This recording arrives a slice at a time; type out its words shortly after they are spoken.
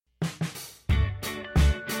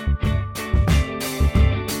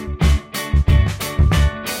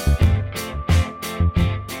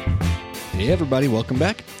Hey everybody, welcome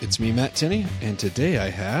back. It's me, Matt Tinney, and today I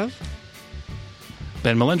have...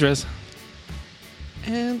 Ben Melendrez.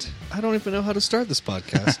 And I don't even know how to start this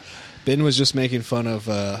podcast. Ben was just making fun of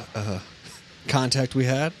contact we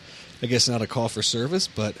had. I guess not a call for service,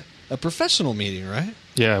 but a professional meeting, right?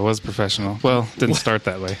 Yeah, it was professional. Well, didn't start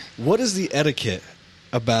that way. What is the etiquette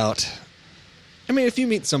about... I mean, if you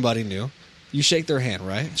meet somebody new, you shake their hand,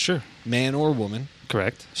 right? Sure. Man or woman.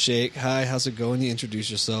 Correct. Shake, hi, how's it going? You introduce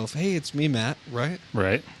yourself. Hey, it's me, Matt, right?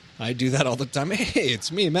 Right. I do that all the time. Hey,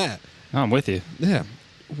 it's me, Matt. Oh, I'm with you. Yeah.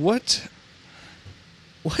 What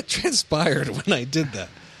transpired when I did that?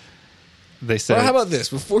 They said... Well, how about this?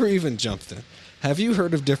 Before we even jumped in, have you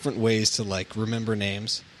heard of different ways to, like, remember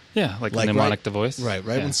names? Yeah, like mnemonic device. Right.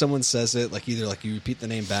 Yeah. When someone says it, like, either like you repeat the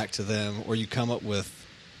name back to them or you come up with...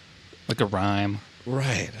 Like a rhyme.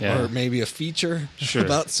 Right. Yeah. Or maybe a feature Sure.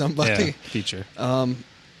 about somebody. Yeah, feature.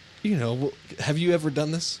 You know, have you ever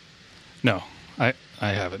done this? No, I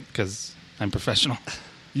haven't because I'm professional.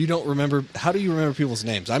 You don't remember... How do you remember people's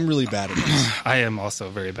names? I'm really bad at this. I am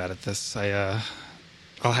also very bad at this. I'll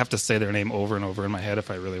have to say their name over and over in my head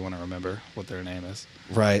if I really want to remember what their name is.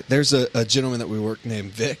 Right. There's a gentleman that we work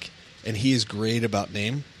named Vic, and he is great about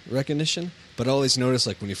name recognition. But I always notice,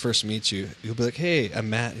 like, when he first meets you, he'll be like, hey, I'm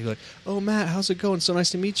Matt. He'll be like, oh, Matt, how's it going? So nice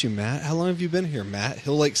to meet you, Matt. How long have you been here, Matt?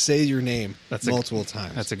 He'll, like, say your name multiple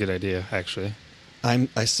times. That's a good idea, actually.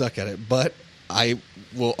 I suck at it, but I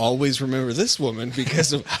will always remember this woman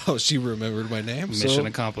because of how she remembered my name. Mission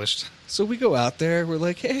accomplished. So we go out there. We're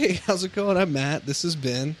like, hey, how's it going? I'm Matt. This is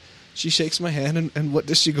Ben. She shakes my hand, and what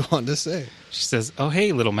does she go on to say? She says, oh,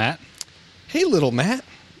 hey, little Matt. Hey, little Matt.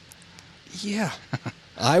 Yeah.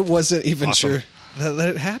 I wasn't even Awesome. sure that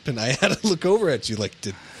it happened. I had to look over at you like,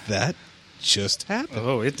 did that just happen?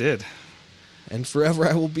 Oh, it did. And forever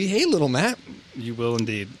I will be, hey, little Matt. You will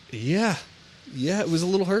indeed. Yeah. Yeah, it was a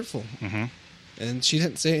little hurtful. Mm-hmm. And she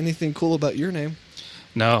didn't say anything cool about your name.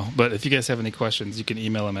 No, but if you guys have any questions, you can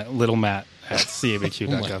email him at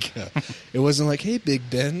littlematt@cabq.com. Oh, my God. It wasn't like, hey,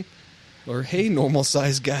 Big Ben, or hey,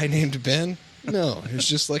 normal-sized guy named Ben. No, it was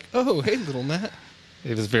just like, oh, hey, little Matt.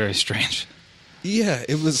 It was very strange. Yeah,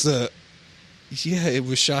 it was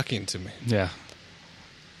shocking to me. Yeah.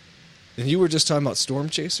 And you were just talking about storm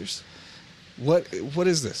chasers? What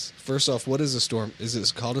is this? First off, what is a storm? Is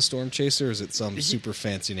it called a storm chaser, or is it some super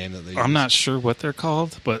fancy name that they use? I'm not sure what they're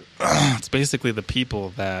called, but it's basically the people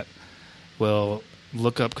that will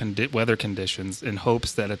look up weather conditions in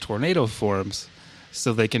hopes that a tornado forms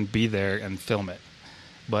so they can be there and film it.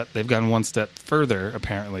 But they've gone one step further,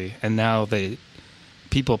 apparently, and now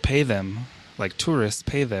people pay them, like tourists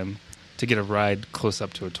pay them, to get a ride close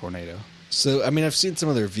up to a tornado. So, I mean, I've seen some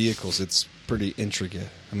of their vehicles. It's pretty intricate.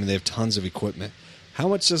 I mean, they have tons of equipment. How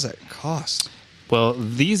much does that cost? Well,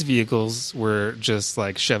 these vehicles were just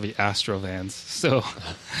like Chevy Astro vans, so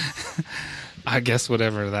I guess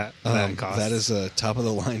whatever that costs. That is a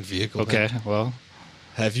top-of-the-line vehicle. Okay, then. well...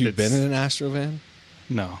 Have you been in an Astro van?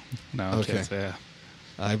 No, Okay. Can't say, yeah.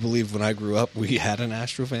 I believe when I grew up, we had an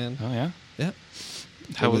Astro van. Oh, yeah? Yeah.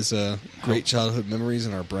 It was great childhood memories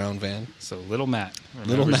in our brown van. So Little Matt.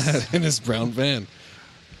 Little Matt in his brown van.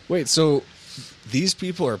 Wait, so these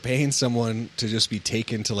people are paying someone to just be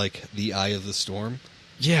taken to, like, the eye of the storm?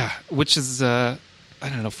 Yeah, which is, I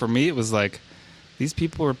don't know, for me it was like, these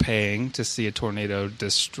people were paying to see a tornado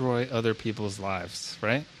destroy other people's lives,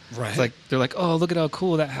 right? Right. It's like, they're like, oh, look at how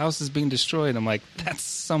cool that house is being destroyed. I'm like, that's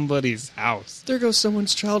somebody's house. There goes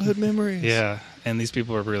someone's childhood memories. Yeah, and these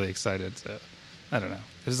people were really excited, so I don't know.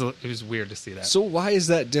 It was weird to see that. So why is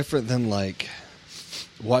that different than, like,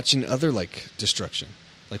 watching other, like, destruction?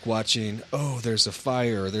 Like watching, oh, there's a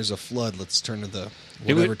fire or there's a flood. Let's turn to the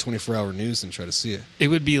whatever 24-hour news and try to see it. It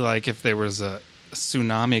would be like if there was a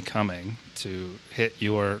tsunami coming to hit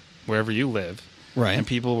wherever you live. Right. And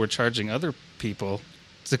people were charging other people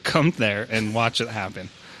to come there and watch it happen.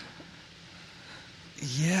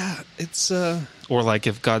 Yeah, it's... Or like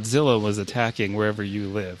if Godzilla was attacking wherever you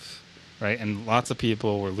live, right? And lots of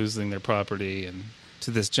people were losing their property and to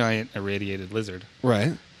this giant irradiated lizard.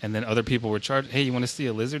 Right. And then other people were charged, hey, you want to see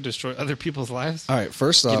a lizard destroy other people's lives? All right,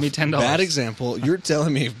 first off, Give me $10. bad example. You're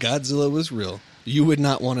telling me if Godzilla was real, you would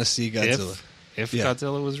not want to see Godzilla. If Yeah.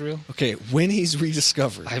 Godzilla was real? Okay, when he's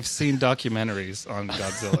rediscovered, I've seen documentaries on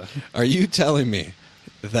Godzilla. are you telling me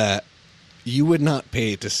that you would not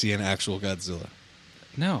pay to see an actual Godzilla?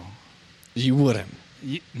 No. You wouldn't.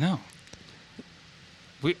 No.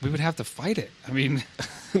 We would have to fight it. I mean...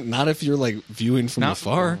 Not if you're, like, viewing from not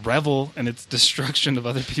afar. revel in its destruction of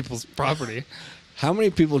other people's property. How many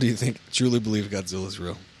people do you think truly believe Godzilla's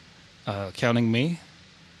real? Counting me?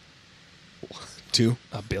 2?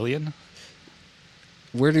 1 billion?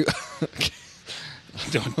 Where do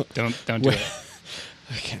Don't do Where- it.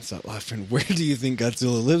 I can't stop laughing. Where do you think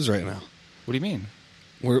Godzilla lives right now? What do you mean?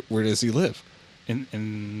 Where does he live?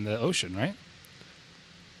 In the ocean, right?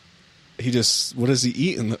 What does he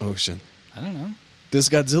eat in the ocean? I don't know. Does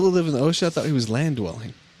Godzilla live in the ocean? I thought he was land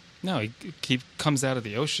dwelling. No, he comes out of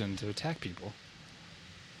the ocean to attack people.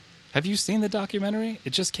 Have you seen the documentary?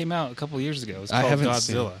 It just came out a couple of years ago. It's I called haven't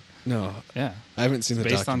Godzilla. No, Yeah, I haven't seen the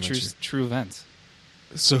based on documentary. true events.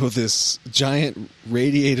 So this giant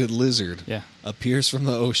radiated lizard Yeah. appears from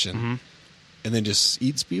the ocean hmm and then just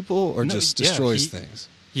eats people or No, just yeah, destroys he- things.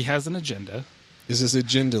 He has an agenda. Is his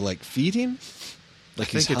agenda like feeding? Like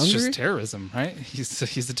I he's think it's hungry? just terrorism, right?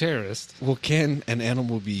 He's a terrorist. Well, can an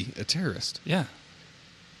animal be a terrorist? Yeah,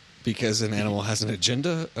 Because an animal has an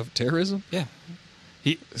agenda of terrorism? yeah.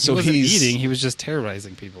 He So wasn't he's- eating. He was just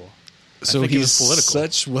terrorizing people. So think it he's was political.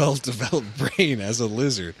 such well-developed brain as a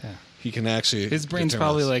lizard. Yeah. He can actually... His brain's determine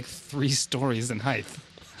probably this. like 3 stories in height.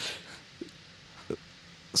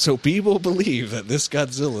 So people believe that this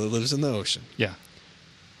Godzilla lives in the ocean. Yeah.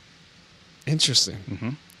 Interesting. hmm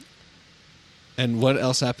And what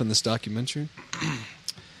else happened in this documentary?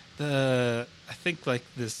 I think like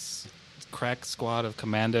this crack squad of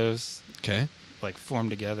commandos Okay. like formed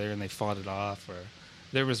together and they fought it off. Or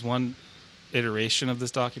there was one iteration of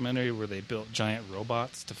this documentary where they built giant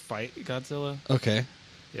robots to fight Godzilla. Okay.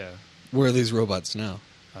 Yeah, Where are these robots now?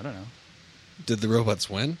 I don't know. Did the robots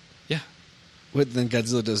win? Yeah, What, then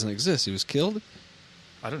Godzilla doesn't exist. He was killed?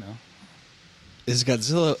 I don't know. Is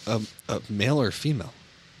Godzilla a male or female?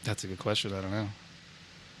 That's a good question. I don't know.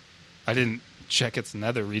 I didn't check its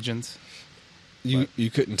nether regions. You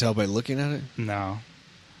couldn't tell by looking at it? No,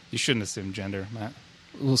 you shouldn't assume gender, Matt.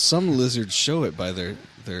 Well, some lizards show it by their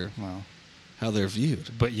Well, how they're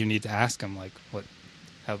viewed. but you need to ask them like what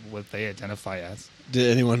they identify as. Did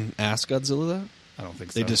anyone ask Godzilla that? I don't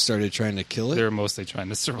think so. They just started trying to kill it? They're mostly trying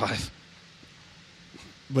to survive.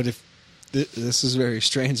 But if this is very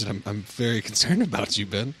strange, and I'm very concerned about you,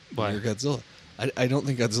 Ben. Why? You're Godzilla. I don't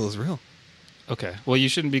think Godzilla's real. Okay. Well, you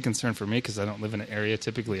shouldn't be concerned for me because I don't live in an area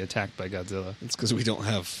typically attacked by Godzilla. It's because we don't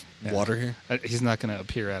have Yeah. water here. He's not going to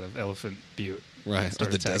appear out of Elephant Butte, Right, and start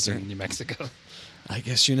or the attacking desert. New Mexico. I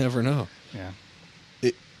guess you never know. Yeah.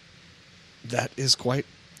 That is quite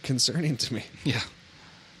concerning to me. Yeah.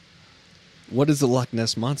 What is the Loch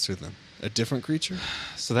Ness Monster, then? A different creature?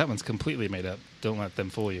 So that one's completely made up. Don't let them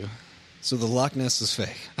fool you. So the Loch Ness is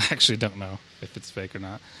fake. I actually don't know if it's fake or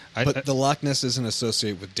not. But the Loch Ness isn't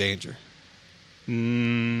associated with danger.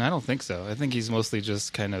 I don't think so. I think he's mostly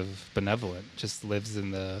just kind of benevolent. Just lives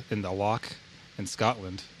in the loch in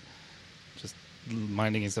Scotland, just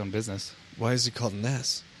minding his own business. Why is he called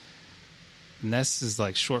Ness? Ness is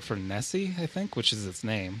like short for Nessie, I think, which is its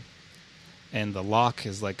name. And the loch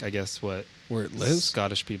is like, I guess, what Where it lives?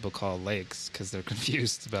 Scottish people call lakes because they're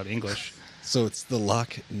confused about English. So it's the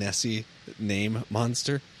Loch Nessie name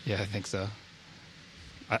monster? Yeah, I think so.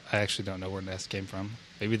 I actually don't know where Ness came from.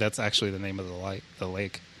 Maybe that's actually the name of the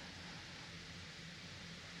lake.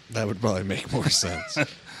 That would probably make more sense.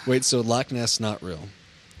 Wait, so Loch Ness not real?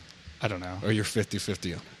 I don't know. Or you're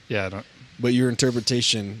 50-50 on it? Yeah, I don't. But your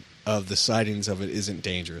interpretation of the sightings of it isn't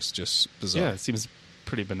dangerous, just bizarre. Yeah, it seems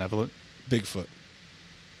pretty benevolent. Bigfoot.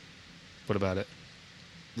 What about it?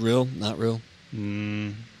 Real? Not real?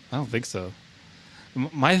 I don't think so.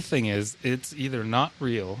 My thing is, it's either not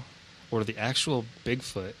real or the actual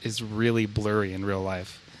Bigfoot is really blurry in real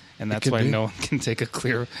life. And that's could why be. no one can take a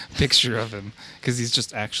clear picture of him because he's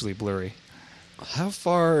just actually blurry. How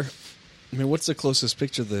far... I mean, what's the closest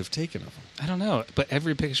picture they've taken of him? I don't know, but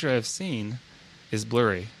every picture I've seen is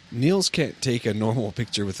blurry. Niels can't take a normal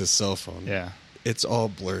picture with his cell phone. Yeah. It's all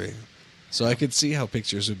blurry. So I could see how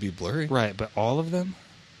pictures would be blurry. Right, but all of them?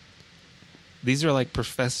 These are like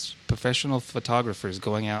professional photographers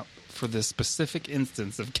going out for this specific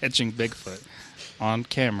instance of catching Bigfoot on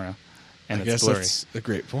camera, and I it's guess blurry. that's a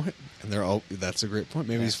great point. And that's a great point.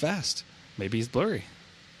 Maybe Yeah. he's fast. Maybe he's blurry.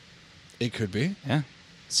 It could be. Yeah,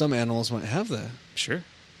 Some animals might have that, sure.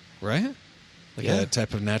 right? Like Yeah. a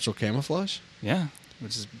type of natural camouflage. Yeah,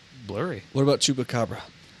 which is blurry. What about chupacabra?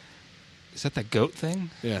 Is that goat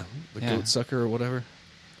thing? Yeah, the Yeah. goat sucker or whatever.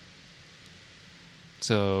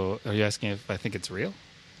 So, are you asking if I think it's real?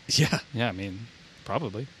 Yeah. Yeah, I mean,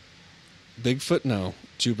 probably. Bigfoot, no.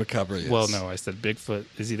 Chupacabra, yes. Well, no, I said Bigfoot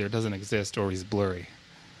is either doesn't exist or he's blurry.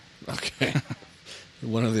 Okay.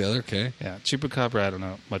 One or the other, okay. Yeah, Chupacabra, I don't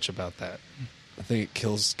know much about that. I think it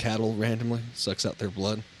kills cattle randomly, sucks out their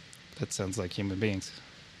blood, That sounds like human beings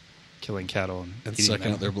killing cattle and and eating sucking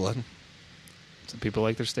them. out their blood. Some people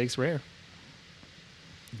like their steaks rare.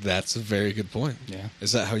 That's a very good point. Yeah.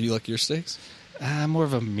 Is that how you like your steaks? I'm more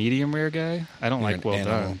of a medium rare guy. I don't You're like an well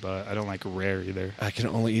animal. done, but I don't like rare either. I can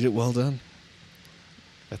only eat it well done.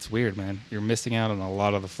 That's weird, man. You're missing out on a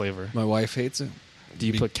lot of the flavor. My wife hates it. Do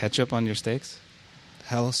you put ketchup on your steaks?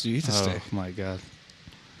 How else do you eat a steak? Oh my god.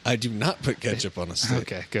 I do not put ketchup on a steak.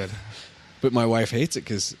 Okay, good. But my wife hates it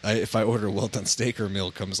because if I order a well-done steak, her meal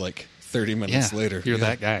comes like 30 minutes Yeah, later. you're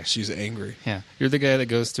that guy. She's angry. Yeah, you're the guy that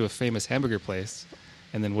goes to a famous hamburger place,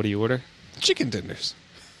 and then what do you order? Chicken tenders.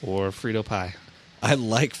 Or Frito pie. I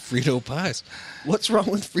like Frito pies. What's wrong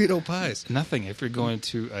with Frito pies? Nothing if you're going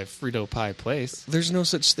to a Frito pie place. There's no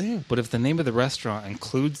such thing. But if the name of the restaurant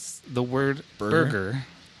includes the word burger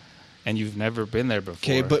and you've never been there before.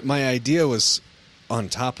 Okay, but my idea was on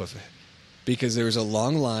top of it because there was a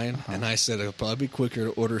long line, and I said it'll probably be quicker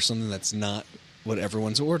to order something that's not what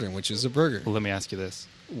everyone's ordering, which is a burger. Well, let me ask you this.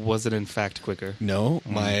 Was it in fact quicker? No,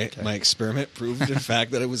 my okay. experiment proved, in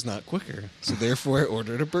fact, that it was not quicker. So therefore, I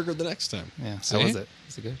ordered a burger the next time. Yeah, See? how was it?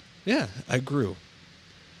 Was it good? Yeah, I grew.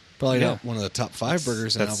 Probably Yeah. not one of the top 5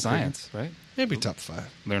 burgers in That's Albuquerque. science, right? Maybe top 5.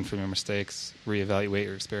 Learn from your mistakes, reevaluate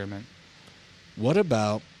your experiment. What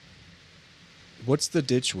about, what's the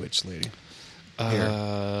ditch witch lady?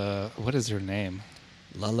 What is her name?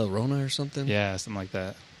 La Llorona or something? Yeah, something like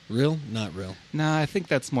that. Real? Not real. No, I think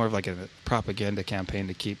that's more of like a propaganda campaign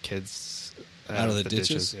to keep kids Out of the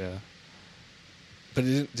ditches? Yeah. But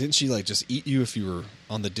didn't she like just eat you if you were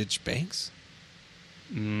on the ditch banks?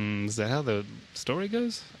 Is that how the story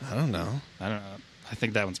goes? I don't know. I don't know. I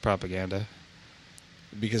think that one's propaganda.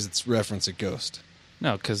 Because it's reference a ghost.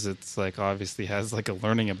 No, because it's like obviously has like a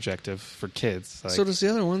learning objective for kids. Like, So does the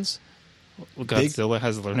other ones. well, Godzilla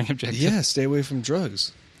has a learning objective. Yeah, stay away from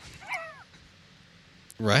drugs.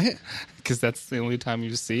 Right? Because that's the only time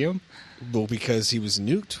you see him. Well, because he was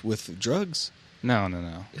nuked with drugs. No.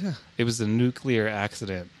 Yeah. It was a nuclear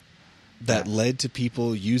accident. That led to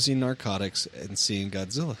people using narcotics and seeing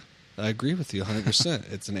Godzilla. I agree with you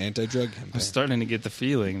 100%. It's an anti-drug campaign. I'm starting to get the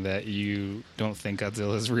feeling that you don't think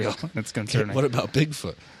Godzilla is real. It's concerning. What about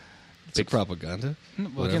Bigfoot? It's a propaganda. Well,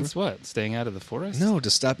 Whatever. against what? Staying out of the forest? No, to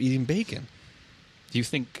stop eating bacon. Do you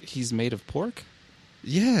think he's made of pork?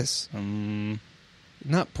 Yes.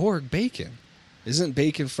 Not pork, bacon. Isn't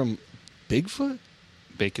bacon from Bigfoot?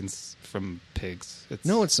 Bacon's from pigs.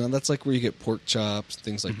 No, it's not. That's like where you get pork chops,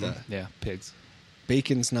 things like that. Yeah, pigs.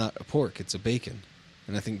 Bacon's not a pork, it's a bacon.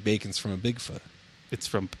 And I think bacon's from a Bigfoot. It's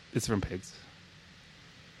from pigs.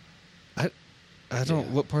 I don't.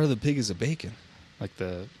 Yeah. What part of the pig is a bacon? Like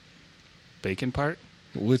the bacon part?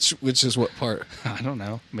 Which is what part? I don't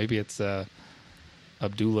know. Maybe it's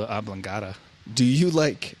Abdullah Oblongata. Do you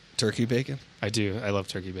like turkey bacon? I do. I love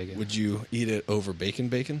turkey bacon. Would you eat it over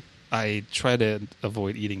bacon? I try to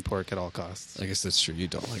avoid eating pork at all costs. I guess that's true. You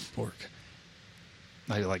don't like pork.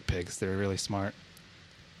 I like pigs. They're really smart.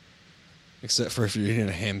 Except for if you're eating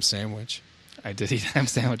a ham sandwich. I did eat a ham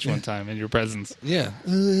sandwich one time in your presence. Yeah.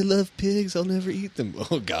 I love pigs. I'll never eat them.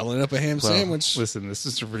 Oh, gobbling up a ham Well, sandwich Listen, this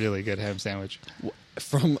is a really good ham sandwich.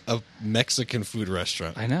 from a Mexican food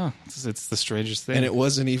restaurant. I know. It's the strangest thing. And it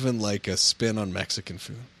wasn't even like a spin on Mexican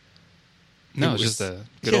food. No, it it's was- just a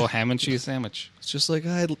good yeah. old ham and cheese sandwich. It's just like,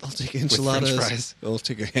 I'll take French enchiladas. fries. I'll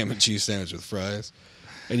take a ham and cheese sandwich with fries.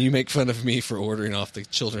 And you make fun of me for ordering off the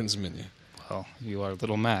children's menu. Well, you are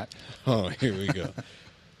little Matt. Oh, here we go.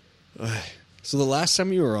 So the last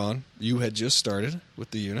time you were on, you had just started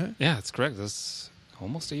with the unit? Yeah, that's correct. That's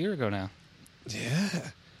almost a year ago now. Yeah.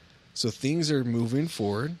 So things are moving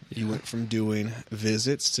forward. You went from doing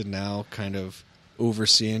visits to now kind of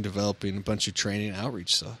overseeing, developing a bunch of training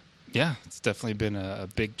outreach stuff. Yeah, it's definitely been a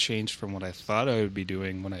big change from what I thought I would be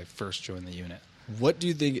doing when I first joined the unit. What do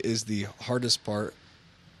you think is the hardest part?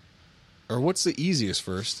 Or what's the easiest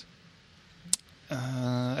first?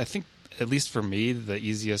 I think, at least for me, the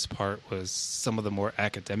easiest part was some of the more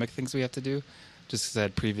academic things we have to do, just because I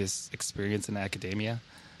had previous experience in academia.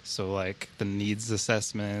 So, like, the needs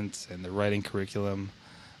assessment and the writing curriculum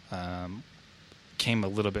came a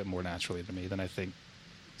little bit more naturally to me than I think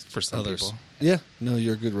for some people. Yeah. No,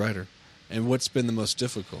 you're a good writer. And what's been the most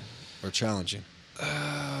difficult or challenging?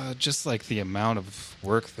 Just like the amount of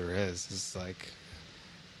work there is like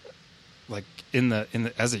in the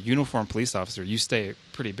as a uniformed police officer, you stay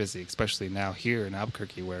pretty busy, especially now here in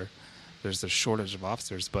Albuquerque where there's a shortage of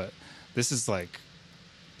officers. But this is like,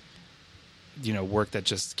 work that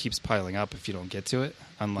just keeps piling up if you don't get to it,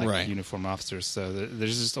 unlike Right. uniformed officers. So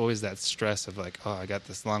there's just always that stress of like, oh, I got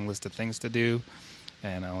this long list of things to do,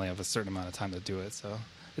 and I only have a certain amount of time to do it. So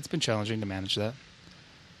it's been challenging to manage that.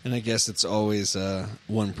 And I guess it's always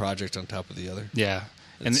one project on top of the other. Yeah.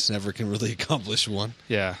 It's never can really accomplish one.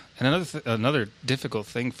 Yeah, and another difficult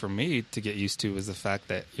thing for me to get used to is the fact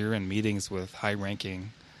that you're in meetings with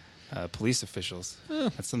high-ranking police officials.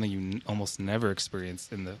 That's something you almost never experience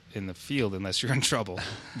in the field unless you're in trouble.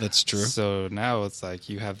 That's true. So now it's like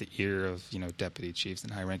you have the ear of deputy chiefs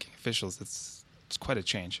and high-ranking officials. It's quite a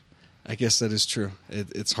change. I guess that is true.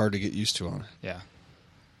 It's hard to get used to on it. Yeah.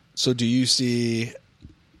 So do you see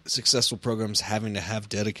successful programs having to have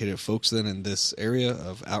dedicated folks then in this area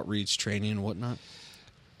of outreach, training, and whatnot?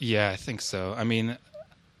 Yeah, I think so. I mean,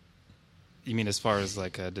 you mean as far as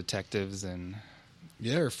like detectives and...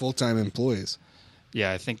 Yeah, or full-time employees.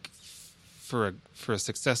 Yeah, I think for a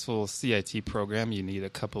successful CIT program, you need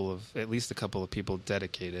at least a couple of people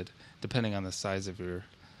dedicated, depending on the size of your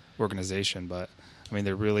organization. But I mean,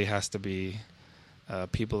 there really has to be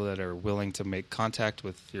people that are willing to make contact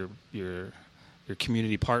with your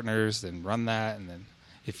community partners and run that. And then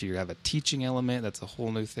if you have a teaching element, that's a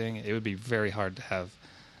whole new thing. It would be very hard to have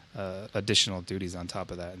additional duties on top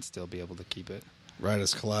of that and still be able to keep it. Right,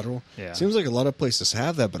 as collateral. Yeah. Seems like a lot of places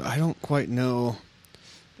have that, but I don't quite know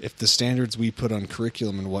if the standards we put on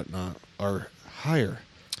curriculum and whatnot are higher,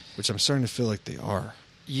 which I'm starting to feel like they are.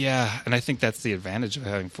 Yeah, and I think that's the advantage of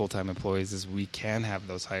having full-time employees is we can have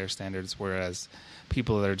those higher standards, whereas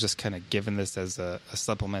people that are just kind of given this as a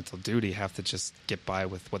supplemental duty have to just get by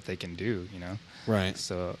with what they can do, Right.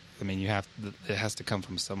 So, I mean, it has to come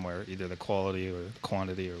from somewhere, either the quality or the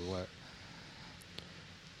quantity or what.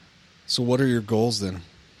 So what are your goals then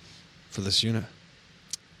for this unit?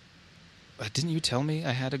 Didn't you tell me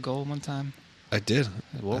I had a goal one time? I did.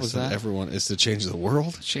 What was that? Everyone is to change the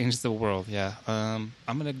world. Change the world, yeah. I'm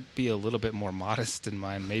going to be a little bit more modest in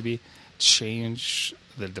mine. Maybe change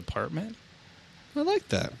the department. I like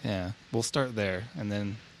that. Yeah, we'll start there, and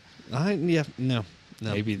then... No.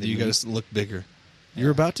 Maybe you got to look bigger. Yeah.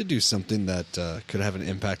 You're about to do something that could have an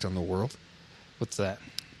impact on the world. What's that?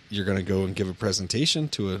 You're going to go and give a presentation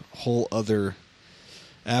to a whole other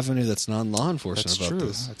avenue that's non-law enforcement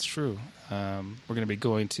this. That's true. We're going to be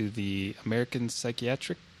going to the American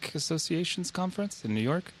Psychiatric Association's conference in New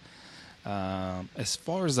York. As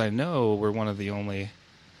far as I know, we're one of the only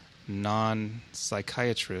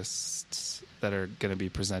non-psychiatrists that are going to be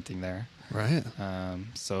presenting there. Right.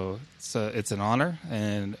 So it's an honor,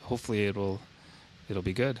 and hopefully it'll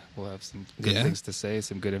be good. We'll have some good things to say,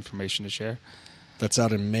 some good information to share. That's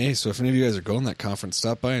out in May, so if any of you guys are going to that conference,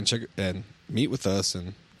 stop by and check and meet with us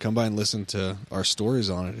and come by and listen to our stories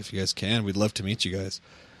on it if you guys can. We'd love to meet you guys.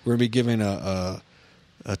 We're going to be giving a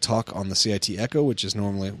talk on the CIT Echo, which is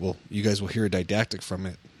normally, you guys will hear a didactic from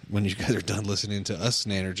it when you guys are done listening to us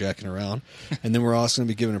nanner-jacking around. And then we're also going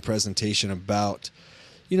to be giving a presentation about,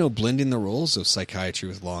 blending the roles of psychiatry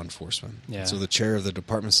with law enforcement. Yeah. So the chair of the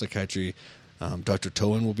Department of Psychiatry, Dr.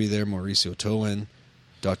 Towen, will be there, Mauricio Towen.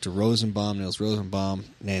 Dr. Rosenbaum, Nils Rosenbaum,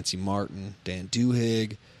 Nancy Martin, Dan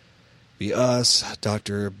Duhigg, be us,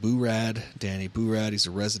 Dr. Burad, Danny Burad, he's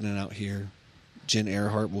a resident out here. Jen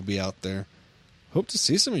Earhart will be out there. Hope to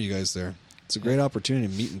see some of you guys there. It's a great opportunity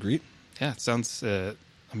to meet and greet. Yeah, it sounds, I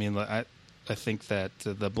think that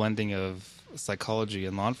the blending of psychology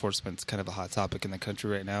and law enforcement is kind of a hot topic in the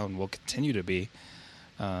country right now and will continue to be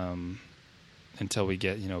until we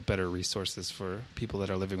get, better resources for people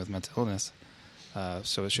that are living with mental illness.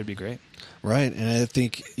 So it should be great. Right. And I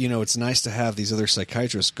think, it's nice to have these other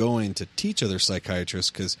psychiatrists going to teach other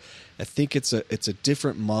psychiatrists because I think it's a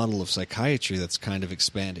different model of psychiatry that's kind of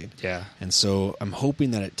expanding. Yeah. And so I'm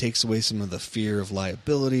hoping that it takes away some of the fear of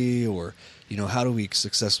liability or, how do we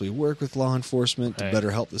successfully work with law enforcement to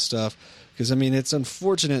better help the stuff? Because, it's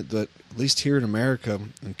unfortunate that at least here in America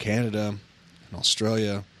and Canada and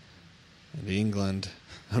Australia and England,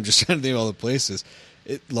 I'm just trying to think of all the places,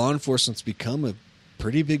 law enforcement's become a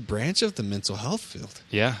pretty big branch of the mental health field.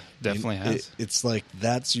 Yeah, definitely has. It's like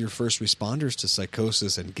that's your first responders to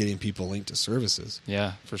psychosis and getting people linked to services.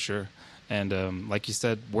 Yeah, for sure. And like you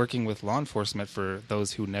said, working with law enforcement for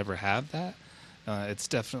those who never have that, it's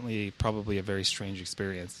definitely probably a very strange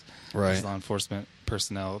experience. Right. Law enforcement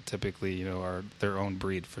personnel typically, are their own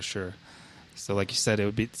breed for sure. So like you said,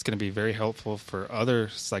 it's going to be very helpful for other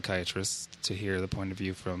psychiatrists to hear the point of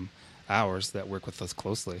view from ours that work with us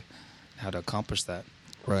closely, how to accomplish that.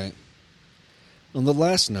 Right. On the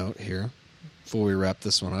last note here, before we wrap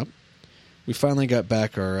this one up, we finally got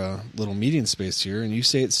back our little meeting space here, and you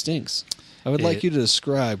say it stinks. I would like you to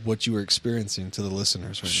describe what you were experiencing to the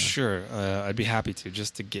listeners right now. Sure. I'd be happy to,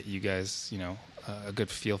 just to get you guys, a good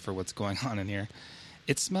feel for what's going on in here.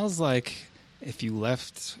 It smells like if you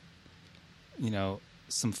left,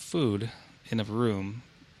 some food in a room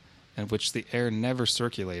in which the air never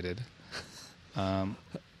circulated, and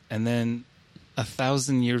then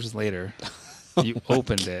 1,000 years later, you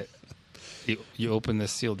opened it. You opened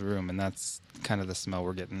this sealed room, and that's kind of the smell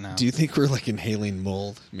we're getting now. Do you think we're like inhaling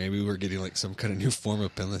mold? Maybe we're getting like some kind of new form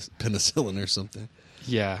of penicillin or something.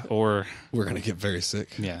 Yeah, or we're gonna get very sick.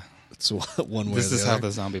 Yeah, it's one way. This or is the how other.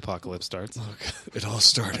 the zombie apocalypse starts. Oh, God. It all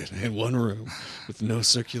started in one room with no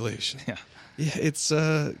circulation. Yeah. Yeah, it's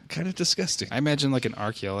kind of disgusting. I imagine like an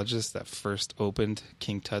archaeologist that first opened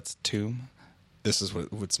King Tut's tomb. This is what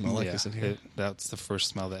it would smell like, isn't it? That's the first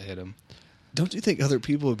smell that hit him. Don't you think other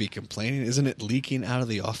people would be complaining? Isn't it leaking out of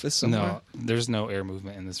the office somewhere? No, there's no air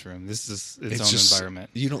movement in this room. This is its own just, environment.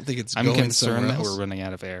 You don't think it's I'm going concerned somewhere that else? we're running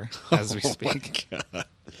out of air as we speak. My God.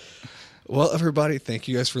 Well, everybody, thank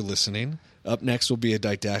you guys for listening. Up next will be a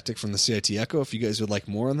didactic from the CIT Echo. If you guys would like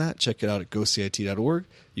more on that, check it out at gocit.org.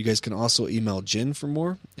 You guys can also email Jen for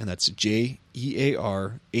more, and that's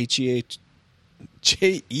JEARHEART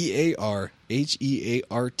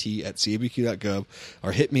at cabq.gov,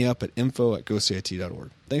 or hit me up at info@gocit.org.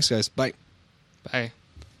 Thanks, guys. Bye. Bye.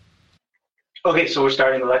 Okay, so we're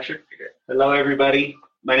starting the lecture. Hello, everybody.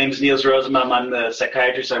 My name is Niels Rosenbaum. I'm the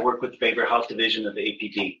psychiatrist. I work with the Behavioral Health Division of the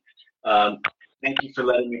APD. Thank you for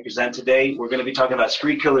letting me present today. We're going to be talking about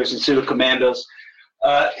spree killers and pseudocommandos.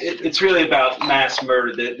 It's really about mass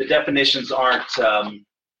murder. The definitions aren't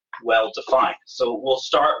well defined. So we'll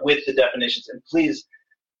start with the definitions. And please,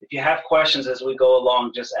 if you have questions as we go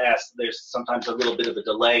along, just ask. There's sometimes a little bit of a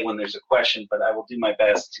delay when there's a question, but I will do my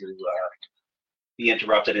best to be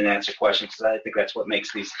interrupted and answer questions, because I think that's what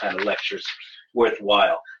makes these kind of lectures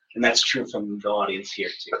worthwhile. And that's true from the audience here,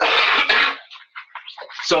 too.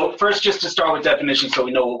 So first, just to start with definitions so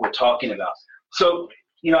we know what we're talking about. So,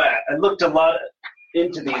 I looked a lot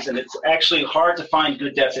into these, and it's actually hard to find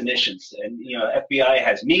good definitions. And, FBI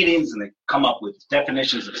has meetings, and they come up with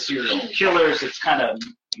definitions of serial killers. It's kind of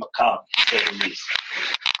macabre, to say the least.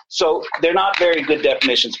 So they're not very good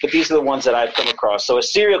definitions, but these are the ones that I've come across. So a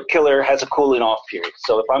serial killer has a cooling off period.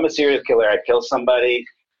 So if I'm a serial killer, I kill somebody,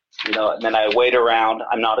 and then I wait around.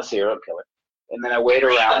 I'm not a serial killer. And then I wait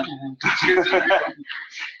around.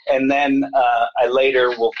 And then I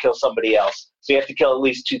later will kill somebody else. So you have to kill at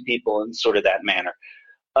least two people in sort of that manner.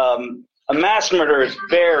 A mass murder is a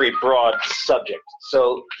very broad subject.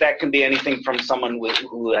 So that can be anything from someone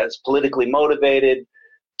who has politically motivated,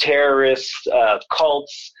 terrorists,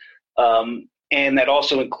 cults, and that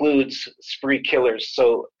also includes spree killers.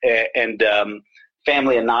 So and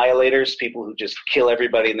family annihilators, people who just kill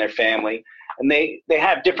everybody in their family. And they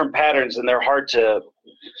have different patterns, and they're hard to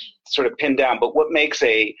sort of pin down. But what makes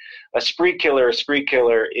a spree killer is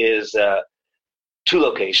two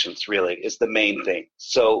locations, really, is the main thing.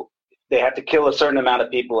 So they have to kill a certain amount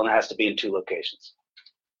of people, and it has to be in two locations.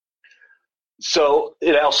 So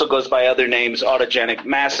it also goes by other names: autogenic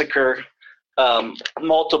massacre,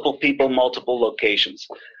 multiple people, multiple locations.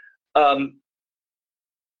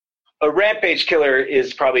 A rampage killer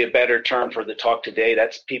is probably a better term for the talk today.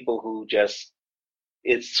 That's people who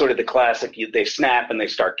it's sort of the classic, they snap and they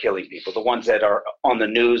start killing people. The ones that are on the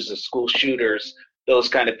news, the school shooters, those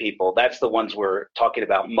kind of people, that's the ones we're talking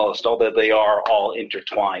about most, although they are all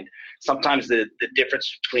intertwined. Sometimes the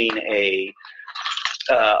difference between a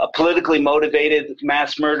politically motivated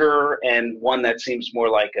mass murderer and one that seems more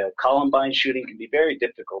like a Columbine shooting can be very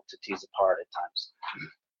difficult to tease apart at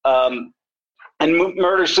times. And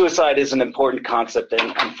murder-suicide is an important concept,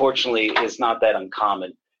 and unfortunately is not that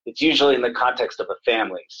uncommon. It's usually in the context of a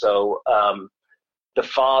family. So the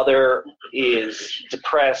father is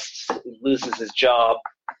depressed, loses his job,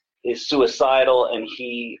 is suicidal, and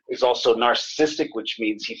he is also narcissistic, which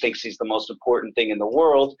means he thinks he's the most important thing in the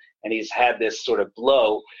world, and he's had this sort of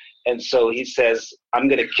blow. And so he says, I'm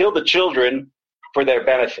going to kill the children for their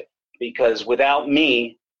benefit, because without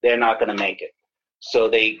me, they're not going to make it. So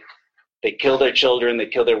they kill their children, they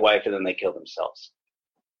kill their wife, and then they kill themselves.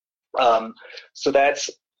 So that's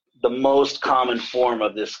the most common form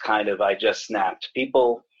of this kind of I just snapped.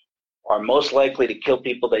 People are most likely to kill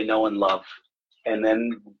people they know and love, and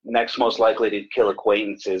then next most likely to kill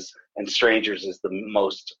acquaintances, and strangers is the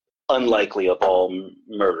most unlikely of all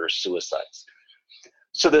murders, suicides.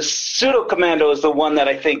 So the pseudo-commando is the one that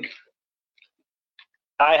I think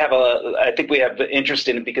we have interest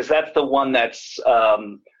in, because that's the one that's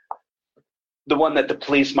the one that the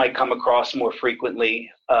police might come across more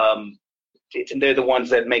frequently. And they're the ones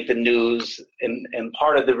that make the news, and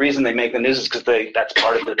part of the reason they make the news is because that's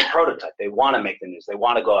part of the prototype. They want to make the news. They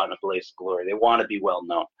want to go out in a blaze of glory. They want to be well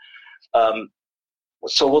known.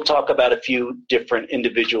 So we'll talk about a few different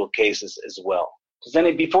individual cases as well.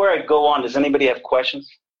 Before I go on, does anybody have questions?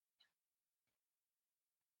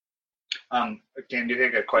 Again, do you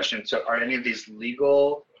think a question? So, are any of these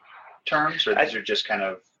legal terms, or these are just kind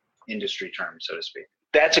of industry terms, so to speak?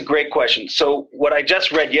 That's a great question. So what I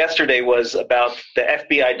just read yesterday was about the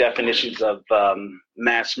FBI definitions of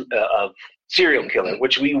of serial killer,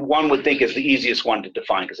 which one would think is the easiest one to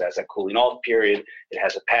define because it has that cooling off period, it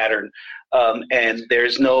has a pattern, and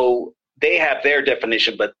they have their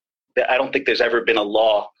definition, but I don't think there's ever been a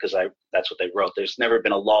law, because that's what they wrote. There's never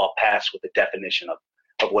been a law passed with a definition of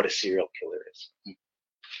what a serial killer is.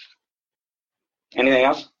 Anything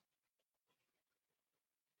else?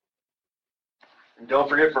 And don't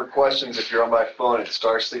forget for questions, if you're on my phone, it's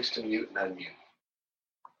 *6 to mute and unmute.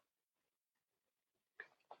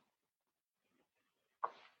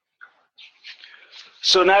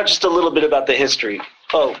 So now just a little bit about the history.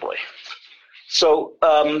 Oh boy. So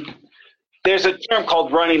there's a term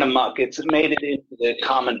called running amok. It's made it into the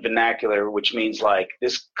common vernacular, which means like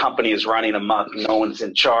this company is running amok. No one's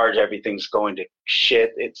in charge. Everything's going to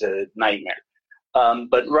shit. It's a nightmare.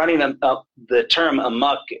 But the term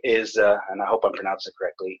amok is, and I hope I'm pronouncing it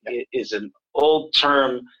correctly, it is an old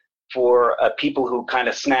term for people who kind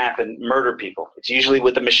of snap and murder people. It's usually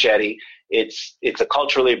with a machete. It's a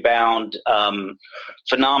culturally bound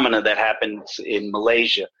phenomena that happens in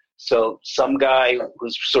Malaysia. So some guy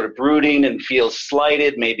who's sort of brooding and feels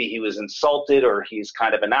slighted, maybe he was insulted or he's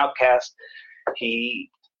kind of an outcast,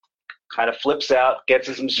 he kind of flips out, gets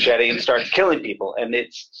his machete, and starts killing people. And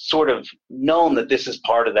it's sort of known that this is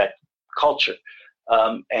part of that culture.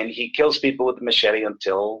 And he kills people with the machete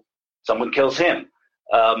until someone kills him.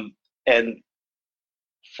 And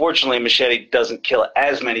fortunately, a machete doesn't kill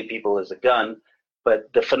as many people as a gun, but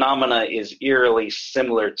the phenomena is eerily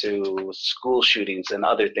similar to school shootings and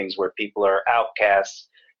other things where people are outcasts.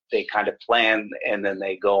 They kind of plan, and then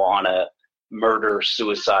they go on a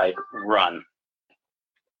murder-suicide run.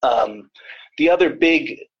 The other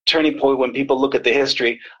big turning point when people look at the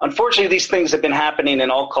history, unfortunately, these things have been happening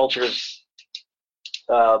in all cultures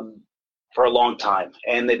for a long time,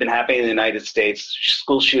 and they've been happening in the United States.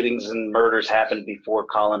 School shootings and murders happened before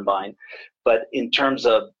Columbine, but in terms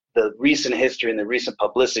of the recent history and the recent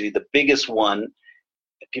publicity, the biggest one,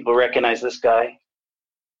 people recognize this guy?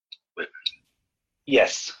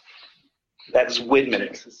 Yes, that's Whitman.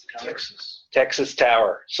 Texas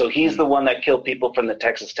Tower. So he's the one that killed people from the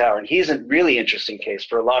Texas Tower, and he's a really interesting case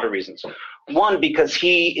for a lot of reasons. One, because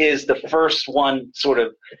he is the first one sort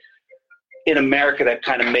of in America that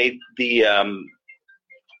kind of made the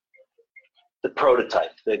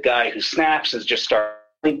prototype. The guy who snaps and just starts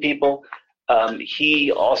killing people.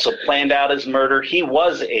 He also planned out his murder. He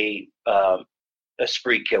was a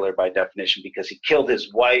spree killer by definition because he killed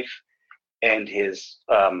his wife and his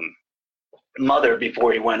mother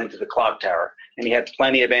before he went into the clock tower. And he had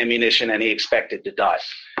plenty of ammunition and he expected to die.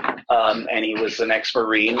 And he was an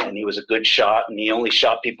ex-Marine and he was a good shot, and he only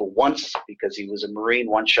shot people once because he was a Marine,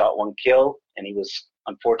 one shot, one kill, and he was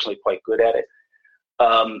unfortunately quite good at it.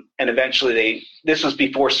 And eventually this was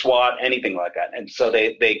before SWAT, anything like that. And so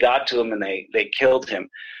they got to him and they killed him.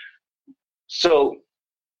 So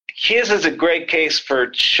his is a great case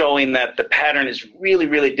for showing that the pattern is really,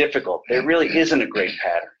 really difficult. There really isn't a great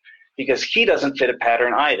pattern because he doesn't fit a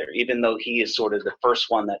pattern either, even though he is sort of the first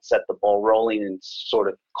one that set the ball rolling in sort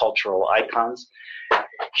of cultural icons.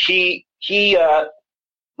 He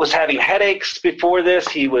was having headaches before this.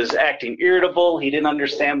 He was acting irritable. He didn't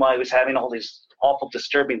understand why he was having all these awful,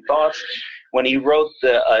 disturbing thoughts. When he wrote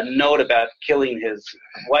a note about killing his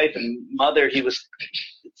wife and mother, he was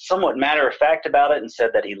somewhat matter-of-fact about it and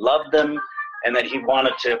said that he loved them and that he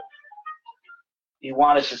wanted to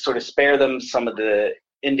sort of spare them some of the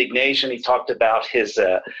indignation. He talked about his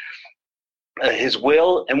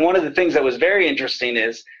will. And one of the things that was very interesting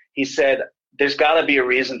is he said, there's got to be a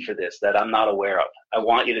reason for this that I'm not aware of. I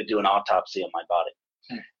want you to do an autopsy on my body.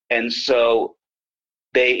 And so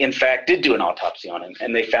they, in fact, did do an autopsy on him,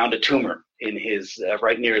 and they found a tumor in his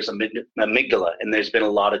right near his amygdala. And there's been a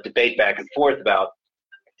lot of debate back and forth about,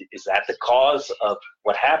 is that the cause of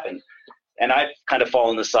what happened? And I've kind of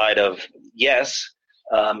fallen the side of yes,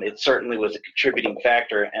 it certainly was a contributing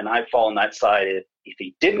factor, and I fall on that side. If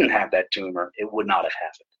he didn't have that tumor, it would not have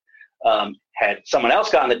happened. Had someone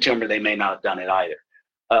else gotten the tumor, they may not have done it either.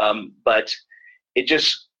 But it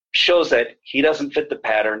just shows that he doesn't fit the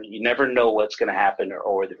pattern. You never know what's going to happen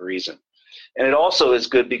or the reason. And it also is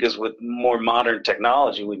good because with more modern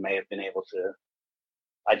technology, we may have been able to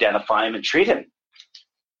identify him and treat him.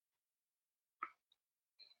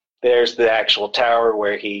 There's the actual tower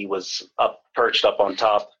where he was perched up on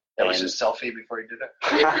top. That was his selfie before he did it?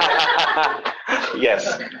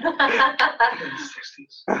 Yes.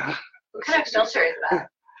 What kind of filter is that?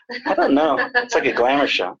 I don't know. It's like a glamour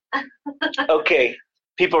show. Okay.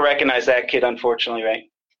 People recognize that kid, unfortunately, right?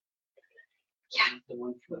 The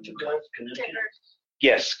one from Connecticut.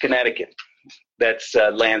 Yes, Connecticut. That's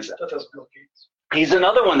Lanza. That was Bill Gates. He's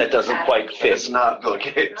another one that doesn't quite fit. It's not Bill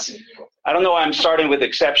Gates. I don't know why I'm starting with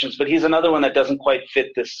exceptions, but he's another one that doesn't quite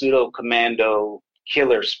fit the pseudo-commando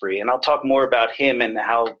killer spree. And I'll talk more about him and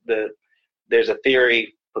how there's a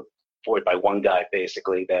theory put forward by one guy,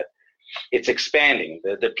 basically, that it's expanding.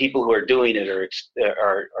 The people who are doing it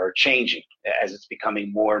are changing as it's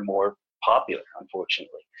becoming more and more popular,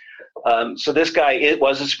 unfortunately. So this guy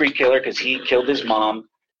was a spree killer because he killed his mom,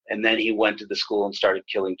 and then he went to the school and started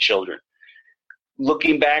killing children.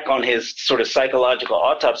 Looking back on his sort of psychological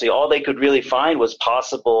autopsy, all they could really find was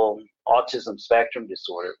possible autism spectrum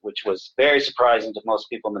disorder, which was very surprising to most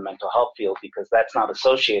people in the mental health field because that's not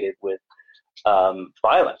associated with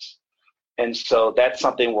violence. And so that's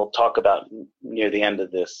something we'll talk about near the end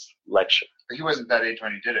of this lecture. But he wasn't that age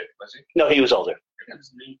when he did it, was he? No, he was older. He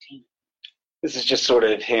was 19. This is just sort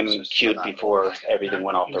of him cued before everything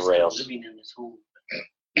went off He the was rails. living in his home.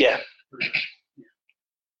 Yeah.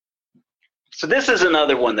 So this is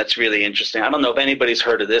another one that's really interesting. I don't know if anybody's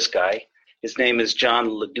heard of this guy. His name is John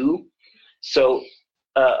Ledoux. So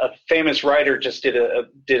a famous writer just did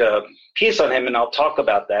a piece on him, and I'll talk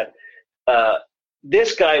about that.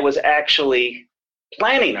 This guy was actually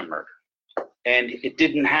planning a murder, and it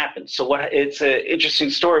didn't happen. So it's an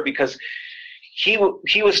interesting story because he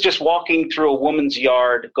was just walking through a woman's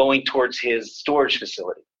yard going towards his storage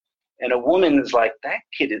facility. And a woman is like, that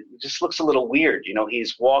kid just looks a little weird. You know,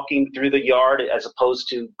 he's walking through the yard as opposed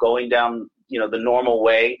to going down, the normal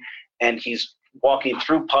way. And he's walking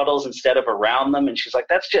through puddles instead of around them. And she's like,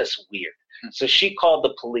 that's just weird. So she called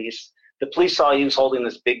the police. The police saw he was holding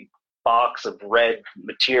this big box of red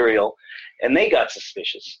material, and they got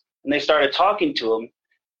suspicious. And they started talking to him.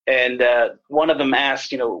 And one of them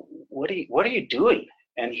asked, what are you doing?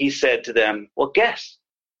 And he said to them, well, guess.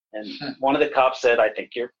 And one of the cops said, I think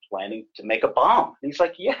you're planning to make a bomb. And he's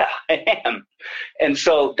like, yeah, I am. And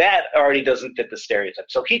so that already doesn't fit the stereotype.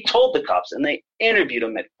 So he told the cops, and they interviewed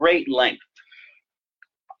him at great length.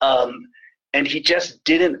 And he just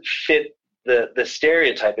didn't fit the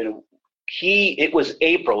stereotype. And it was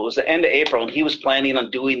April. It was the end of April, and he was planning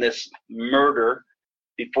on doing this murder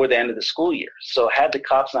before the end of the school year. So had the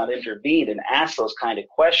cops not intervened and asked those kind of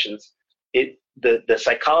questions, the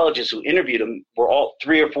psychologists who interviewed him were all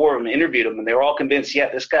 3 or 4 of them interviewed him, and they were all convinced, yeah,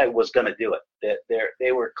 this guy was going to do it.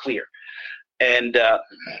 They were clear. And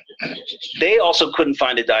they also couldn't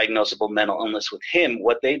find a diagnosable mental illness with him.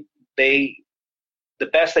 What the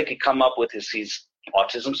best they could come up with is he's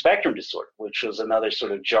autism spectrum disorder, which was another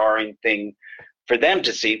sort of jarring thing for them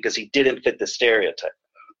to see because he didn't fit the stereotype.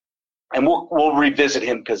 And we'll revisit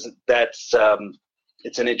him because that's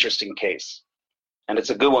it's an interesting case. And it's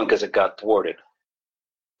a good one because it got thwarted.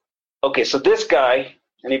 Okay, so this guy,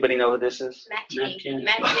 anybody know who this is? Matt Tinney.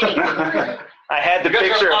 I had the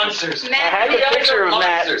picture. Of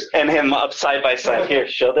Matt and him up side by side. Here,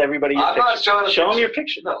 show everybody your picture. I'm not showing Show him your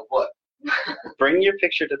picture. No, what? Bring your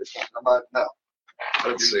picture to the camera. I'm not, no.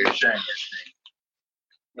 Let's see. You're sharing your screen.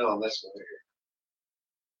 No, on this one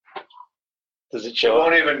here. Does it It show?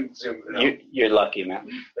 won't even zoom. No. You're lucky, man.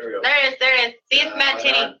 There we go. There it is. See, it's Matt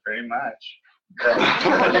Tinney. Pretty much.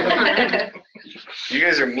 You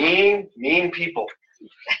guys are mean people.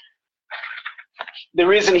 The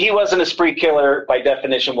reason he wasn't a spree killer by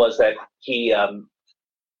definition was that he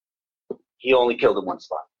only killed in one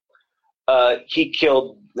spot. He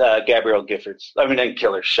killed Gabrielle Giffords. Didn't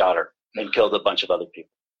kill her, shot her, and killed a bunch of other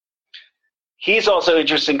people. He's also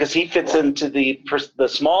interesting because he fits into the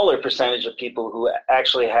smaller percentage of people who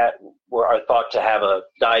actually are thought to have a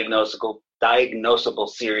diagnosable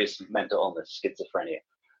serious mental illness, schizophrenia.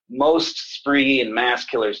 Most spree and mass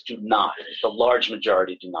killers do not. The large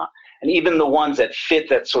majority do not. And even the ones that fit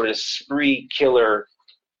that sort of spree killer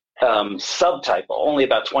subtype, only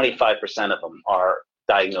about 25% of them are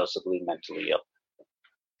diagnosably mentally ill.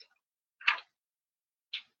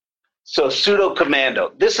 So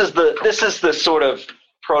pseudo-commando. This is the sort of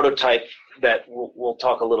prototype that we'll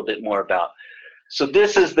talk a little bit more about. So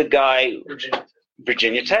this is the guy,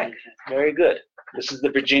 Virginia Tech. Very good. This is the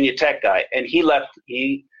Virginia Tech guy, and he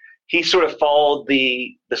sort of followed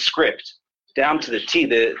the script down to the T.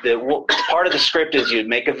 The part of the script is you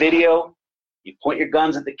make a video, you point your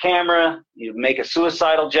guns at the camera, you make a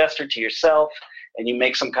suicidal gesture to yourself, and you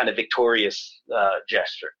make some kind of victorious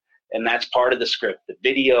gesture. And that's part of the script, the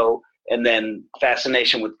video, and then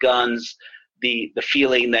fascination with guns, the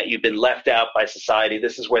feeling that you've been left out by society.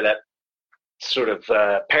 This is where that sort of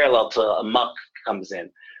parallel to Amok comes in.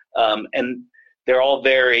 And they're all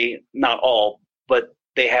not all, but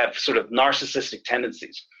they have sort of narcissistic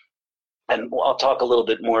tendencies. And I'll talk a little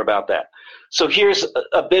bit more about that. So here's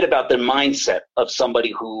a bit about the mindset of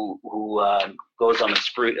somebody who goes on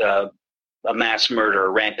a mass murder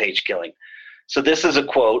or rampage killing. So this is a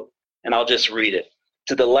quote, and I'll just read it.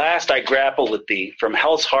 "To the last I grapple with thee, from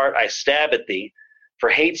hell's heart I stab at thee. For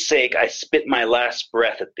hate's sake I spit my last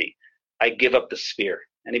breath at thee. I give up the spear."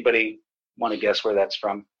 Anybody want to guess where that's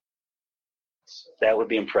from? That would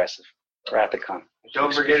be impressive. Wrath of Khan.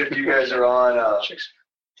 Don't forget, if you guys are on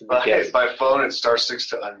Yes. by phone, it's *6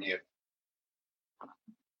 to unmute.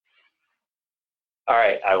 All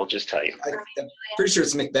right, I will just tell you. I'm pretty sure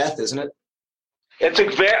it's Macbeth, isn't it? That's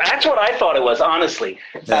what I thought it was, honestly.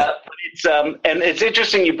 Yeah. But it's and it's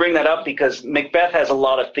interesting you bring that up because Macbeth has a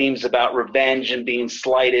lot of themes about revenge and being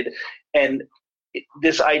slighted, and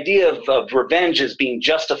this idea of revenge as being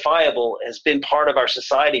justifiable has been part of our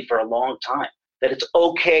society for a long time. That it's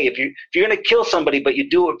okay if you're going to kill somebody, but you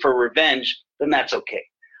do it for revenge, then that's okay,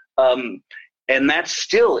 and that's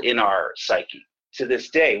still in our psyche to this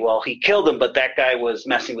day. Well, he killed him, but that guy was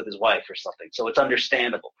messing with his wife or something, so it's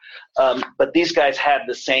understandable. But these guys have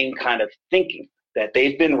the same kind of thinking that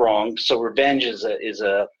they've been wronged, so revenge is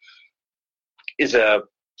a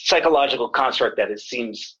psychological construct that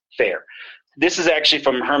seems fair. This is actually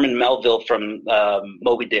from Herman Melville from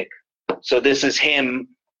Moby Dick. So this is him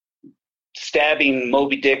stabbing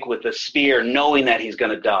Moby Dick with a spear, knowing that he's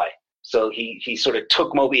going to die. So he sort of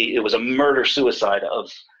took Moby. It was a murder-suicide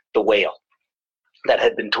of the whale that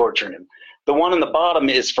had been torturing him. The one on the bottom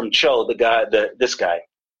is from Cho, this guy.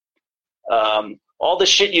 All the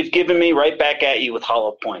shit you've given me, right back at you with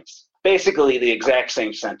hollow points. Basically, the exact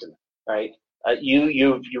same sentiment, right?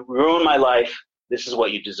 You ruined my life. This is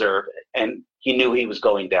what you deserve. And he knew he was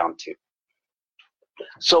going down too.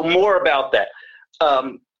 So more about that.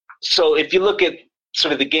 So if you look at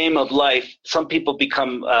sort of the game of life, some people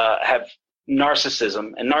have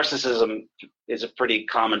narcissism, and narcissism is a pretty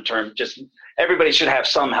common term. Just everybody should have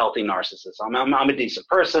some healthy narcissism. I'm a decent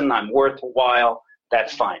person. I'm worthwhile.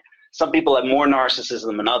 That's fine. Some people have more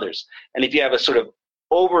narcissism than others. And if you have a sort of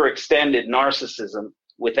overextended narcissism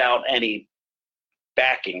without any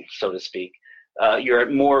backing, so to speak, you're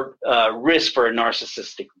at more risk for a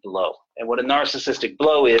narcissistic blow. And what a narcissistic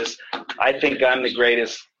blow is, I think I'm the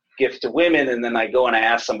greatest gift to women, and then I go and I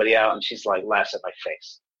ask somebody out, and she's like, laughs at my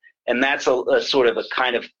face. And that's a sort of a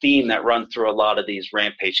kind of theme that runs through a lot of these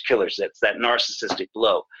rampage killers. That's that narcissistic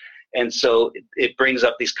blow. And so it brings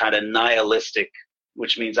up these kind of nihilistic,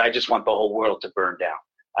 which means I just want the whole world to burn down.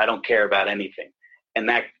 I don't care about anything. And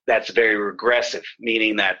that's very regressive,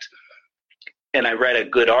 meaning that, and I read a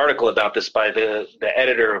good article about this by the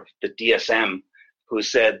editor of the DSM, who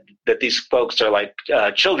said that these folks are like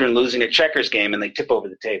children losing a checkers game and they tip over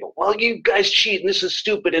the table. Well, you guys cheat and this is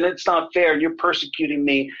stupid and it's not fair and you're persecuting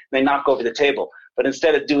me. And they knock over the table. But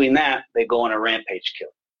instead of doing that, they go on a rampage kill,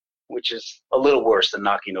 which is a little worse than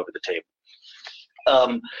knocking over the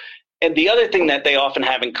table. And the other thing that they often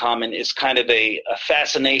have in common is kind of a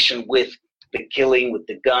fascination with the killing, with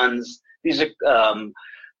the guns. These are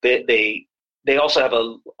they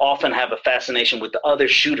also often have a fascination with the other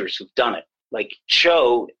shooters who've done it. Like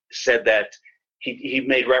Cho said that he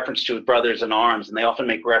made reference to Brothers in Arms, and they often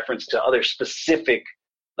make reference to other specific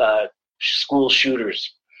school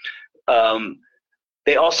shooters.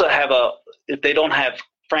 They also have if they don't have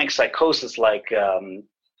frank psychosis like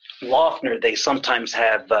Loeffner, they sometimes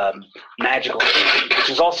have magical thinking, which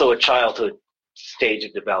is also a childhood stage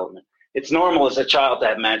of development. It's normal as a child to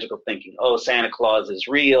have magical thinking. Oh, Santa Claus is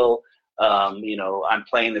real. I'm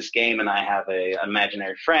playing this game and I have an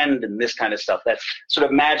imaginary friend and this kind of stuff. That's sort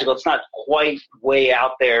of magical. It's not quite way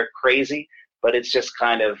out there crazy, but it's just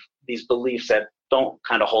kind of these beliefs that don't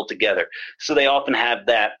kind of hold together. So they often have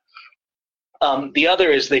that. The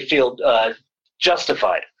other is they feel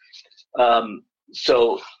justified.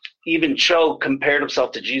 So even Cho compared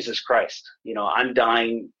himself to Jesus Christ. I'm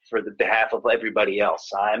dying for the behalf of everybody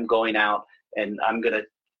else. I'm going out and I'm going to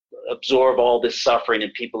absorb all this suffering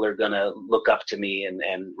and people are going to look up to me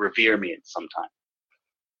and revere me at some time.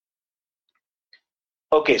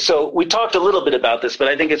 Okay, so we talked a little bit about this, but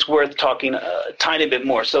I think it's worth talking a tiny bit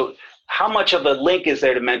more. So how much of a link is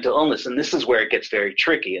there to mental illness? And this is where it gets very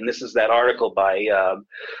tricky. And this is that article by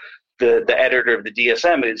the editor of the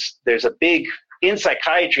DSM. There's a big, in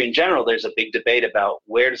psychiatry in general, there's a big debate about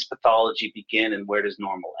where does pathology begin and where does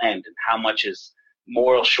normal end, and how much is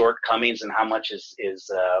moral shortcomings and how much is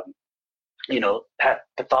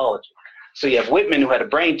pathology. So you have Whitman, who had a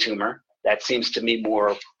brain tumor. That seems to me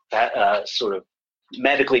more sort of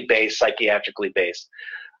medically based, psychiatrically based.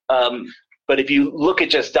 But But if you look at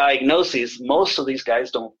just diagnoses, most of these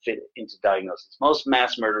guys don't fit into diagnoses. Most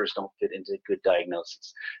mass murderers don't fit into good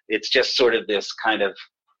diagnoses. It's just sort of this kind of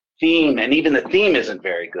theme, and even the theme isn't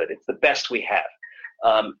very good. It's the best we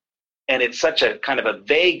have. And it's such a kind of a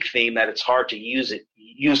vague theme that it's hard to use it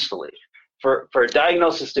usefully. For a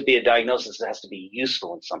diagnosis to be a diagnosis, it has to be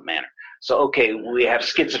useful in some manner. So, okay, we have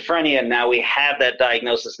schizophrenia, now we have that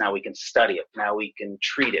diagnosis, now we can study it, now we can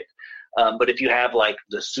treat it. But if you have like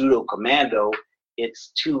the pseudo commando,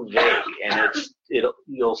 it's too vague, and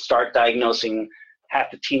you'll start diagnosing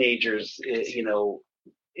half the teenagers,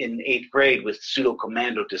 in 8th grade with pseudo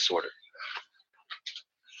commando disorder.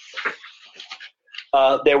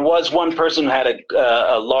 There was one person who had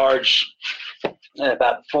a large,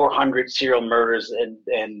 about 400 serial murders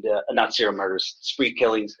and not serial murders, spree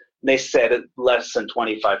killings. They said less than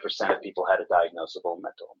 25% of people had a diagnosable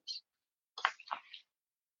mental illness.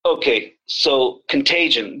 Okay, so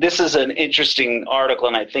contagion. This is an interesting article,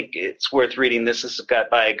 and I think it's worth reading. This is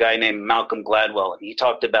by a guy named Malcolm Gladwell, and he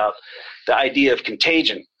talked about the idea of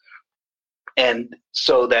contagion. And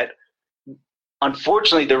so that,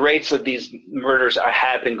 unfortunately, the rates of these murders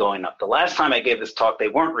have been going up. The last time I gave this talk, they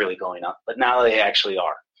weren't really going up, but now they actually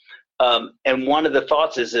are. And one of the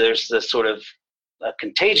thoughts is there's this sort of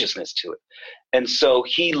contagiousness to it. And so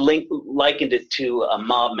he likened it to a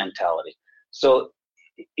mob mentality. So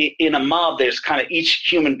in a mob, there's kind of each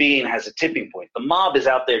human being has a tipping point. The mob is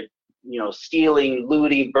out there, stealing,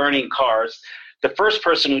 looting, burning cars. The first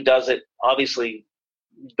person who does it, obviously,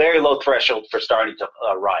 very low threshold for starting to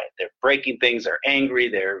riot. They're breaking things. They're angry.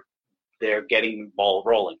 They're getting the ball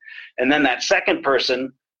rolling. And then that second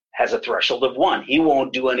person has a threshold of 1. He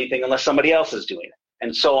won't do anything unless somebody else is doing it,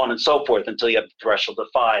 and so on and so forth until you have the threshold of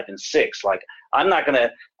 5 and 6. Like,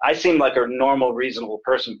 I seem like a normal, reasonable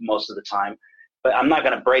person most of the time, but I'm not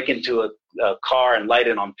going to break into a car and light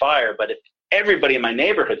it on fire. But if everybody in my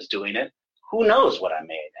neighborhood's doing it, who knows what I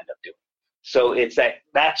may end up doing. So it's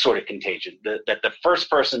that sort of contagion, that the first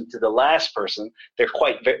person to the last person, they're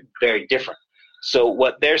quite very, very different. So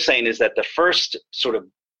what they're saying is that the first sort of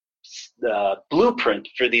blueprint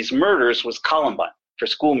for these murders was Columbine, for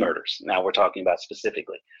school murders. Now we're talking about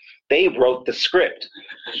specifically. They wrote the script.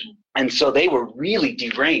 And so they were really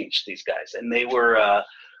deranged, these guys. And they were,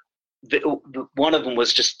 one of them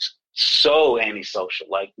was just so antisocial,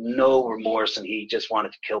 like no remorse, and he just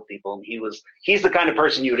wanted to kill people. And he's the kind of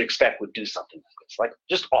person you would expect would do something like this, like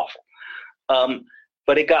just awful.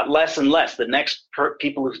 But it got less and less. The next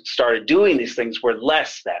people who started doing these things were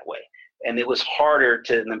less that way. And it was harder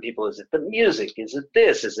than people, is it the music? Is it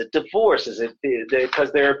this? Is it divorce? Is it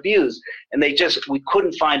because they're abused? And we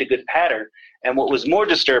couldn't find a good pattern. And what was more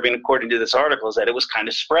disturbing, according to this article, is that it was kind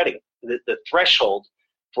of spreading. The threshold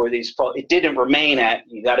for these, it didn't remain at,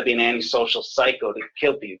 you got to be an antisocial psycho to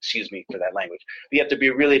kill people, excuse me for that language. You have to be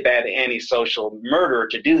a really bad antisocial murderer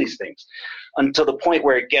to do these things, until the point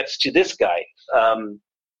where it gets to this guy,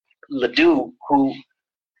 Ledoux, who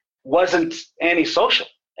wasn't antisocial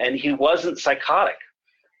and he wasn't psychotic.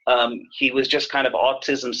 He was just kind of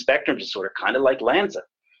autism spectrum disorder, kind of like Lanza.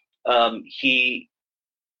 He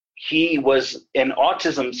was an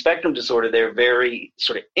autism spectrum disorder. They're very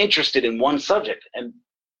sort of interested in one subject, and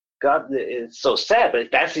God, it's so sad,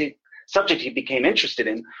 but that's the subject he became interested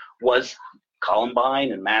in, was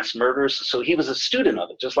Columbine and mass murders. So he was a student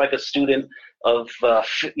of it, just like a student of,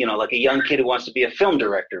 like a young kid who wants to be a film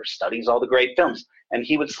director, studies all the great films. And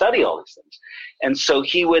he would study all these things. And so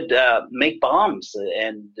he would make bombs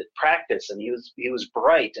and practice, and he was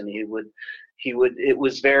bright, and it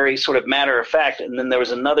was very sort of matter of fact. And then there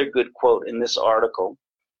was another good quote in this article.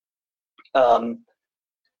 That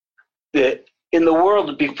in the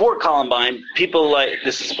world before Columbine, people like,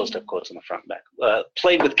 this is supposed to have quotes on the front and back,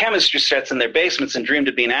 played with chemistry sets in their basements and dreamed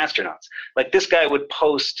of being astronauts. Like this guy would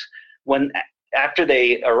post after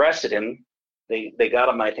they arrested him, they got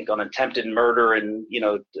him, I think, on attempted murder, and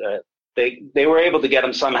they were able to get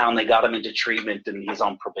him somehow, and they got him into treatment, and he's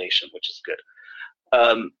on probation, which is good.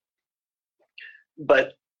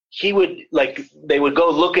 But he would, they would go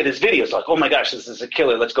look at his videos, like, oh my gosh, this is a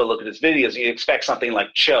killer, let's go look at his videos. You expect something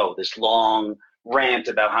like Cho, this long rant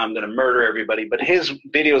about how I'm going to murder everybody, but his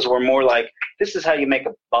videos were more like, this is how you make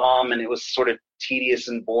a bomb, and it was sort of tedious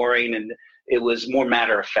and boring, and it was more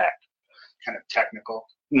matter of fact. Kind of technical.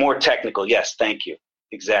 More technical, yes, thank you.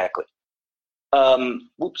 Exactly.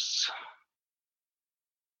 Oops.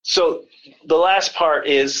 So the last part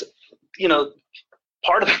is,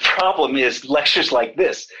 part of the problem is lectures like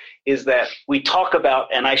this, is that we talk about,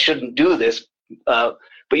 and I shouldn't do this, but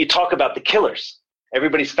you talk about the killers.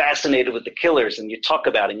 Everybody's fascinated with the killers, and you talk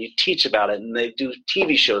about it, and you teach about it, and they do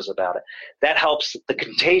TV shows about it. That helps the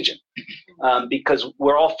contagion, because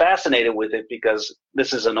we're all fascinated with it, because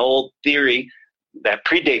this is an old theory that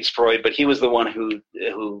predates Freud, but he was the one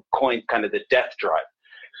who coined kind of the death drive.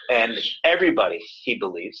 And everybody, he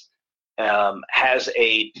believes, has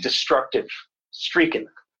a destructive streak in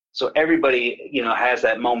them. So everybody, has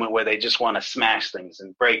that moment where they just want to smash things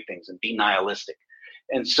and break things and be nihilistic.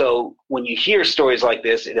 And so when you hear stories like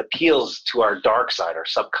this, it appeals to our dark side, our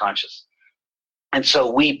subconscious. And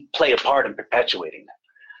so we play a part in perpetuating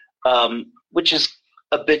that, which is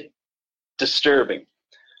a bit disturbing.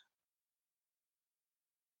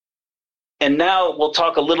 And now we'll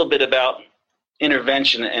talk a little bit about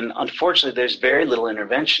intervention. And unfortunately, there's very little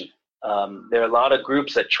intervention. There are a lot of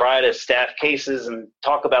groups that try to staff cases and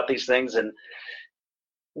talk about these things, and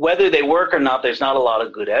whether they work or not, there's not a lot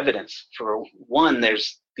of good evidence. For one,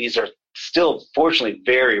 these are still, fortunately,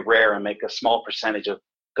 very rare and make a small percentage of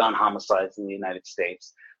gun homicides in the United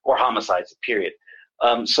States, or homicides, period.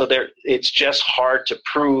 So it's just hard to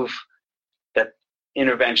prove that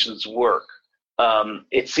interventions work.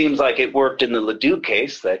 It seems like it worked in the Ledoux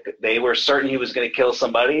case, that they were certain he was going to kill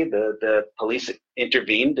somebody. The police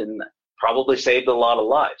intervened and probably saved a lot of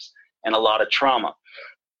lives and a lot of trauma.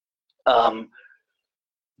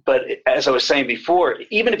 But as I was saying before,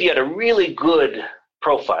 even if you had a really good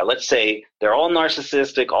profile, let's say they're all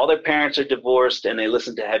narcissistic, all their parents are divorced, and they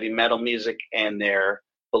listen to heavy metal music, and they're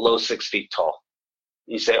below 6 feet tall.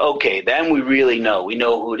 You say, okay, then we really know. We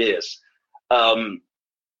know who it is.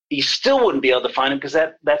 You still wouldn't be able to find them, because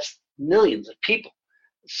that's millions of people.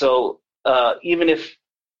 So even if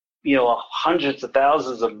hundreds of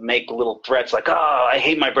thousands of them make little threats like, oh, I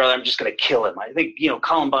hate my brother, I'm just going to kill him. I think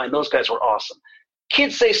Columbine, those guys were awesome.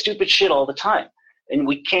 Kids say stupid shit all the time, and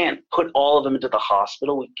we can't put all of them into the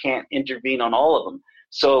hospital. We can't intervene on all of them.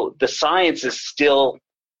 So the science is still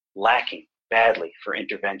lacking badly for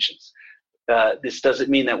interventions. This doesn't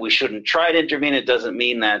mean that we shouldn't try to intervene. It doesn't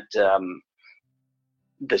mean that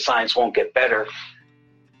the science won't get better.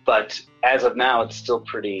 But as of now, it's still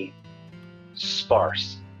pretty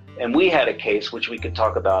sparse. And we had a case which we could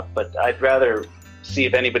talk about, but I'd rather see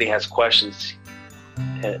if anybody has questions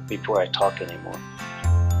before I talk anymore.